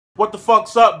What the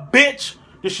fuck's up, bitch?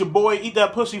 This your boy, Eat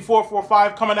That Pussy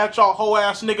 445, coming at y'all hoe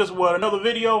ass niggas with another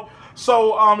video.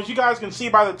 So, as you guys can see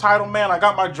by the title, man, I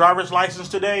got my driver's license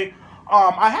today.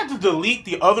 I had to delete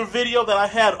the other video that I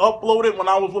had uploaded when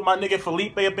I was with my nigga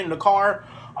Felipe up in the car.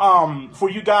 For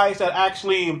you guys that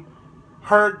actually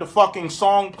heard the fucking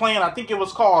song playing, I think it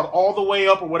was called All the Way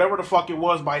Up or whatever the fuck it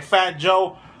was by Fat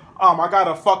Joe. I got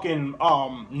a fucking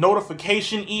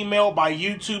notification email by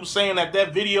YouTube saying that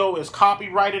that video is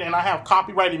copyrighted and I have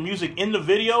copyrighted music in the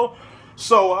video.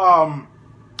 So,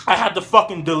 I had to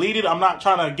fucking delete it. I'm not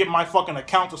trying to get my fucking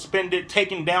account suspended,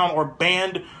 taken down, or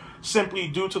banned simply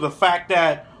due to the fact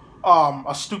that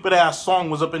a stupid ass song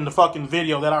was up in the fucking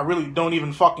video that I really don't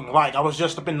even fucking like. I was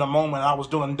just up in the moment. I was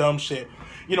doing dumb shit.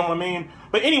 You know what I mean?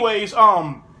 But anyways,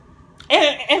 and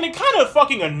it kind of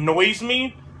fucking annoys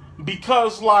me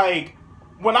because, like,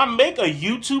 when I make a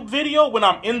YouTube video, when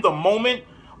I'm in the moment,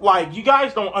 like, you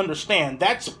guys don't understand.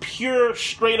 That's pure,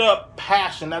 straight up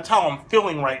passion. That's how I'm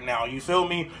feeling right now. You feel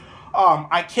me?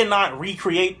 I cannot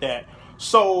recreate that.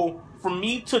 So, for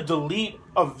me to delete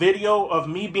a video of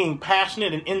me being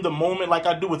passionate and in the moment like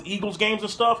I do with Eagles games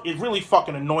and stuff, it really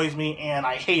fucking annoys me and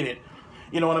I hate it.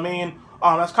 You know what I mean?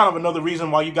 That's kind of another reason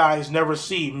why you guys never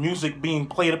see music being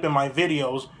played up in my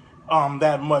videos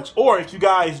that much. Or if you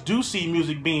guys do see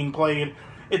music being played,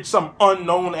 it's some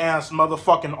unknown ass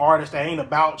motherfucking artist that ain't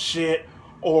about shit,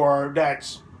 or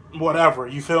that's whatever,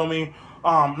 you feel me?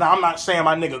 Now I'm not saying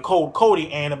my nigga Cold Cody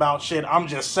ain't about shit. I'm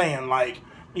just saying, like,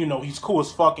 you know, he's cool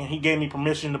as fuck and he gave me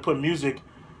permission to put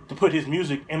his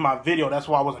music in my video. That's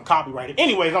why I wasn't copyrighted.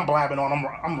 Anyways, I'm blabbing on,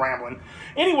 I'm rambling.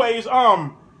 Anyways,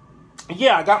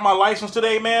 yeah, I got my license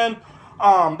today, man.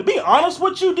 To be honest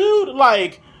with you, dude,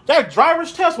 like, that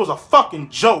driver's test was a fucking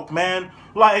joke, man.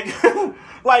 Like,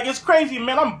 like, it's crazy,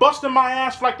 man. I'm busting my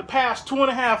ass for like the past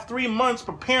 2.5, 3 months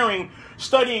preparing,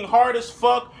 studying hard as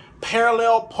fuck,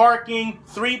 parallel parking,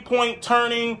 3-point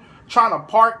turning, trying to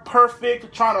park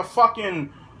perfect, trying to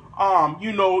fucking,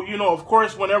 you know, of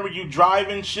course, whenever you drive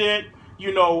and shit,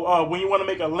 you know, when you want to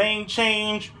make a lane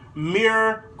change,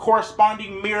 mirror,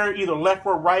 corresponding mirror, either left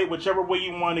or right, whichever way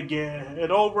you want to get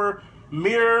it over,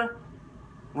 mirror,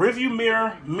 rearview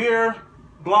mirror, mirror,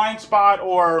 blind spot,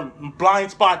 or blind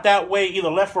spot that way,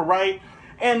 either left or right.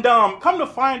 And come to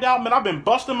find out, man, I've been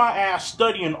busting my ass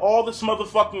studying all this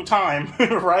motherfucking time,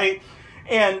 right?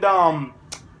 And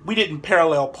we didn't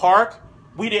parallel park.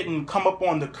 We didn't come up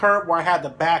on the curb where I had to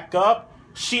back up.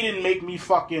 She didn't make me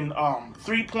fucking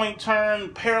 3-point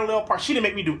turn, parallel park. She didn't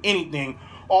make me do anything.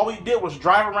 All we did was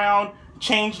drive around,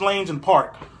 change lanes, and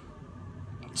park.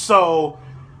 So,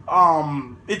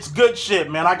 it's good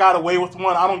shit, man. I got away with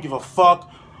one. I don't give a fuck.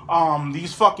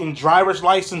 These fucking driver's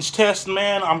license tests,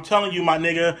 man, I'm telling you, my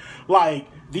nigga, like,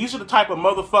 these are the type of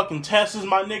motherfucking tests,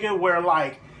 my nigga, where,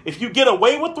 like, if you get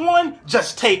away with one,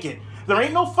 just take it. There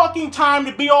ain't no fucking time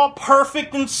to be all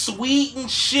perfect and sweet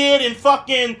and shit and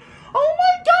fucking, oh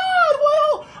my god,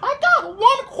 well, I got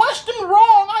one question wrong,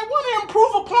 I want to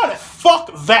improve upon it.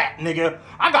 Fuck that, nigga.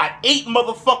 I got 8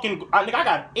 motherfucking, I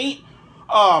got 8,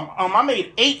 I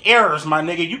made 8 errors, my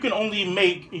nigga. You can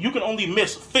only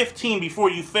miss 15 before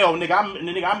you fail, nigga.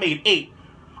 I made 8.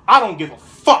 I don't give a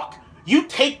fuck. You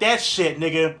take that shit,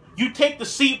 nigga. You take the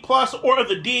C plus or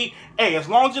the D. Hey, as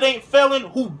long as it ain't failing,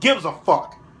 who gives a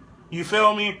fuck? You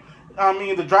feel me? I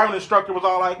mean, the driving instructor was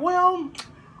all like, well,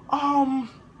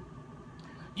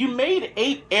 you made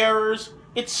 8 errors.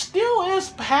 It still is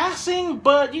passing,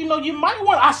 but, you know, you might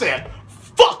want... I said,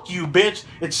 fuck you, bitch.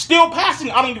 It's still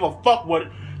passing. I don't give a fuck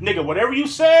what... Nigga, whatever you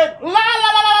said, la la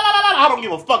la la la la la, I don't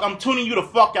give a fuck. I'm tuning you the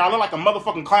fuck out. I look like a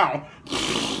motherfucking clown.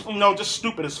 You know, just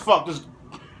stupid as fuck. Just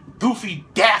goofy,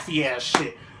 daffy ass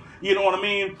shit. You know what I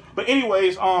mean? But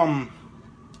anyways, I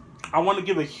want to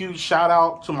give a huge shout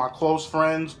out to my close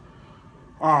friends.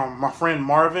 My friend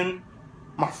Marvin,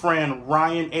 my friend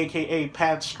Ryan, aka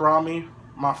Pat Strami,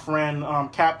 my friend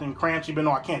Captain Cranch, even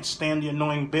though I can't stand the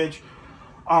annoying bitch.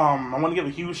 I want to give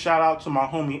a huge shout out to my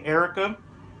homie Erica,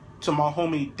 to my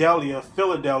homie Delia,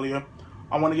 Philadelphia.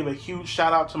 I want to give a huge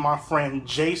shout out to my friend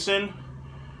Jason,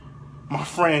 my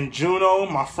friend Juno,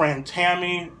 my friend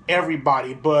Tammy,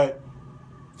 everybody. But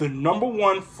the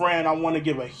 #1 friend I want to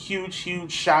give a huge,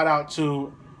 huge shout out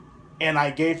to, and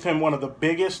I gave him one of the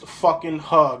biggest fucking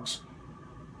hugs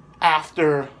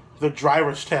after the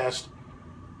driver's test,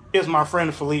 is my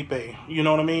friend Felipe. You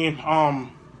know what I mean?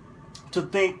 To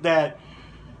think that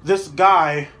this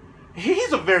guy,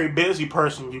 he's a very busy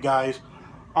person, you guys.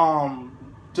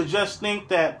 To just think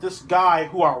that this guy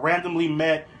who I randomly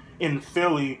met in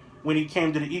Philly when he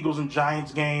came to the Eagles and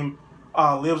Giants game,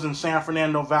 lives in San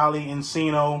Fernando Valley,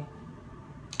 Encino,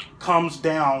 comes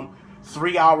down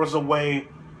 3 hours away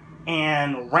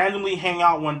and randomly hang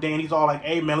out one day, and he's all like,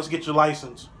 hey man, let's get your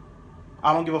license.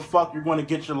 I don't give a fuck, you're going to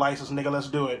get your license, nigga, let's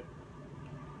do it.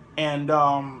 And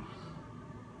a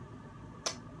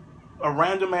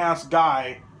random ass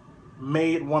guy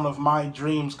made one of my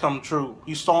dreams come true.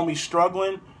 He saw me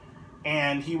struggling,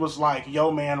 and he was like, yo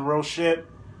man, real shit,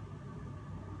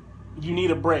 you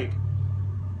need a break.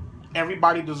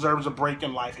 Everybody deserves a break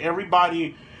in life.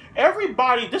 Everybody,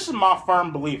 this is my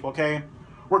firm belief, okay?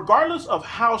 Regardless of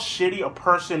how shitty a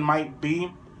person might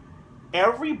be,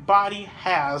 everybody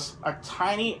has a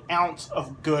tiny ounce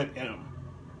of good in them.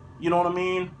 You know what I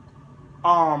mean?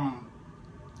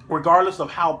 Regardless of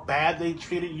how bad they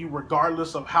treated you,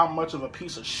 regardless of how much of a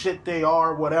piece of shit they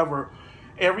are, whatever,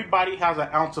 everybody has an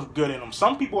ounce of good in them.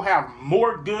 Some people have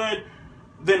more good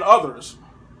than others.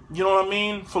 You know what I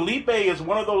mean? Felipe is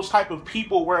one of those type of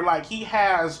people where, like, he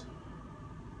has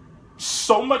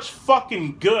so much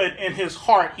fucking good in his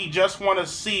heart, he just want to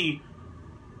see...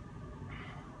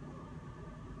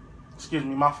 Excuse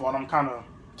me, my fault, I'm kind of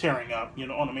tearing up, you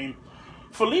know what I mean?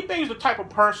 Felipe is the type of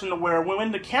person to where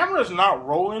when the camera is not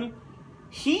rolling,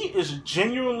 he is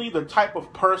genuinely the type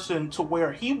of person to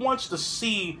where he wants to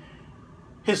see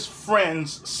his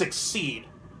friends succeed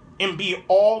and be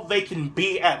all they can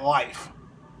be at life.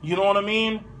 You know what I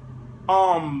mean?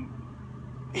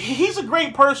 He's a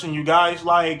great person, you guys.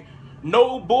 Like,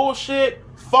 no bullshit.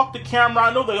 Fuck the camera.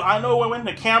 I know when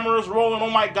the camera is rolling, oh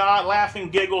my god, laughing,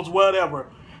 giggles, whatever.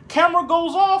 Camera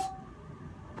goes off.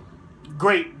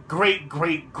 Great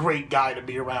guy to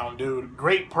be around, dude.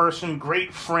 Great person,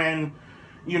 great friend.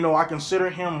 You know, I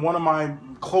consider him one of my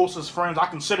closest friends. I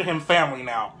consider him family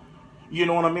now. You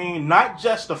know what I mean? Not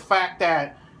just the fact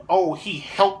that, oh, he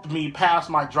helped me pass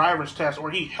my driver's test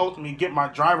or he helped me get my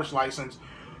driver's license.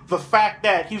 The fact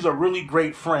that he's a really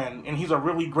great friend and he's a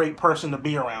really great person to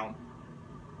be around.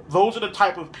 Those are the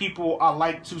type of people I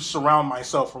like to surround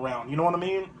myself around. You know what I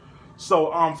mean?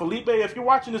 So, Felipe, if you're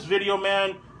watching this video,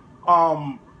 man,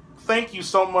 thank you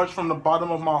so much from the bottom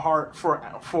of my heart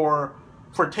for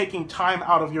taking time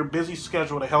out of your busy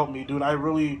schedule to help me, dude. I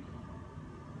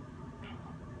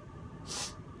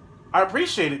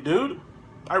appreciate it, dude.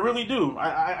 I really do.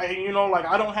 You know, like,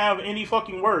 I don't have any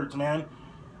fucking words, man.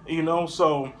 You know,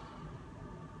 so,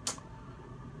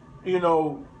 you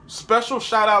know, special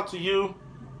shout out to you.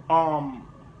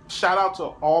 Shout out to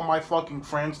all my fucking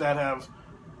friends that have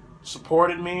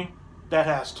supported me, that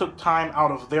has took time out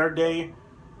of their day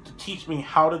to teach me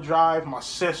how to drive. My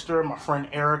sister, my friend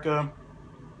Erica.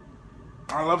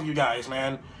 I love you guys,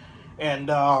 man. And,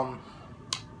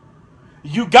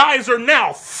 you guys are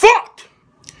now fucked.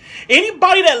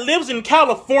 Anybody that lives in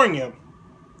California,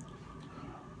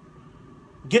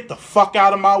 get the fuck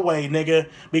out of my way, nigga.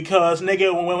 Because,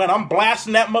 nigga, when I'm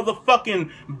blasting that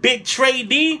motherfucking Big Trey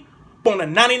D on the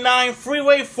 99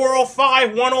 freeway,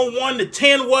 405, 101 to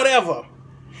 10, whatever,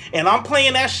 and I'm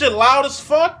playing that shit loud as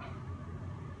fuck,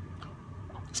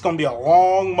 it's gonna be a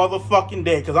long motherfucking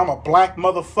day. Because I'm a black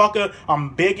motherfucker,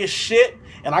 I'm big as shit,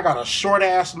 and I got a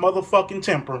short-ass motherfucking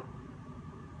temper.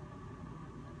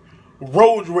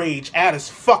 Road rage at its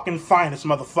fucking finest,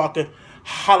 motherfucker.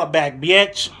 Holla back,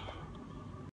 bitch.